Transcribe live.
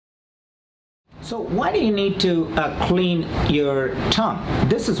So why do you need to clean your tongue?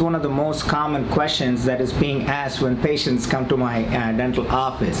 This is one of the most common questions that is being asked when patients come to my dental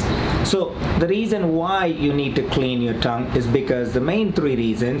office. So the reason why you need to clean your tongue is because the main three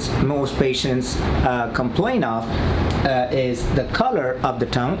reasons most patients complain of is the color of the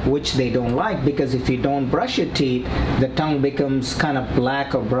tongue, which they don't like, because if you don't brush your teeth, the tongue becomes kind of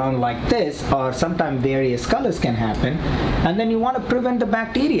black or brown like this, or sometimes various colors can happen. And then you want to prevent the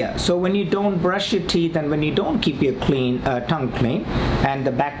bacteria. So when you don't brush your teeth and when you don't keep your tongue clean, and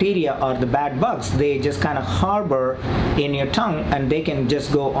the bacteria or the bad bugs, they just kind of harbor in your tongue, and they can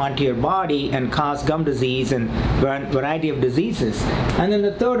just go onto your body and cause gum disease and variety of diseases. And then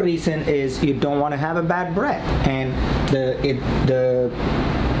the third reason is you don't want to have a bad breath, and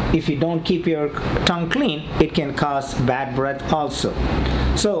if you don't keep your tongue clean, it can cause bad breath also.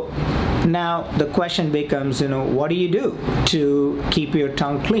 So now the question becomes, what do you do to keep your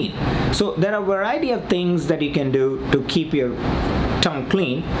tongue clean? So there are a variety of things that you can do to keep your tongue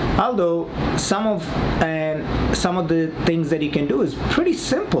clean, although some of the things that you can do is pretty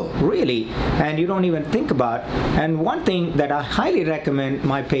simple, really, and you don't even think about. And one thing that I highly recommend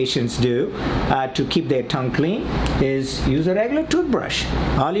my patients do to keep their tongue clean is use a regular toothbrush.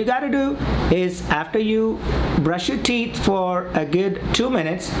 All you got to do is, after you brush your teeth for a good 2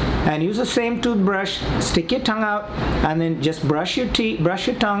 minutes, and use the same toothbrush, stick your tongue out, and then just brush your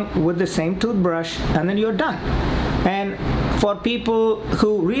tongue with the same toothbrush, and then you're done. And for people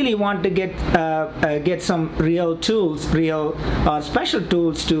who really want to get some real tools, special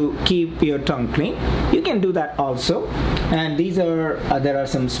tools to keep your tongue clean, you can do that also. And there are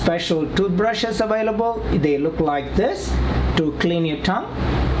some special toothbrushes available. They look like this to clean your tongue.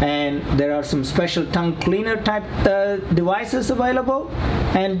 And there are some special tongue cleaner type devices available,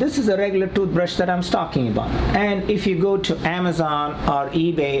 and this is a regular toothbrush that I'm talking about. And if you go to Amazon or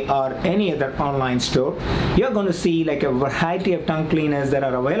eBay or any other online store, you're going to see like a variety of tongue cleaners that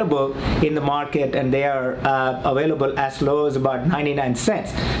are available in the market, and they are available as low as about 99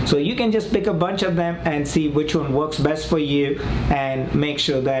 cents. So you can just pick a bunch of them and see which one works best for you, and make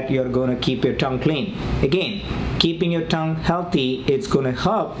sure that you're going to keep your tongue clean. Again, keeping your tongue healthy, it's going to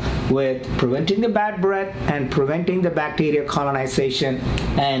help with preventing the bad breath and preventing the bacteria colonization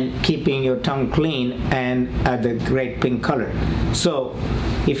and keeping your tongue clean and the great pink color. So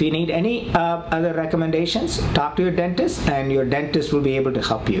if you need any other recommendations, talk to your dentist, and your dentist will be able to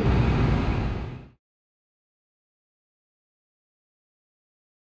help you.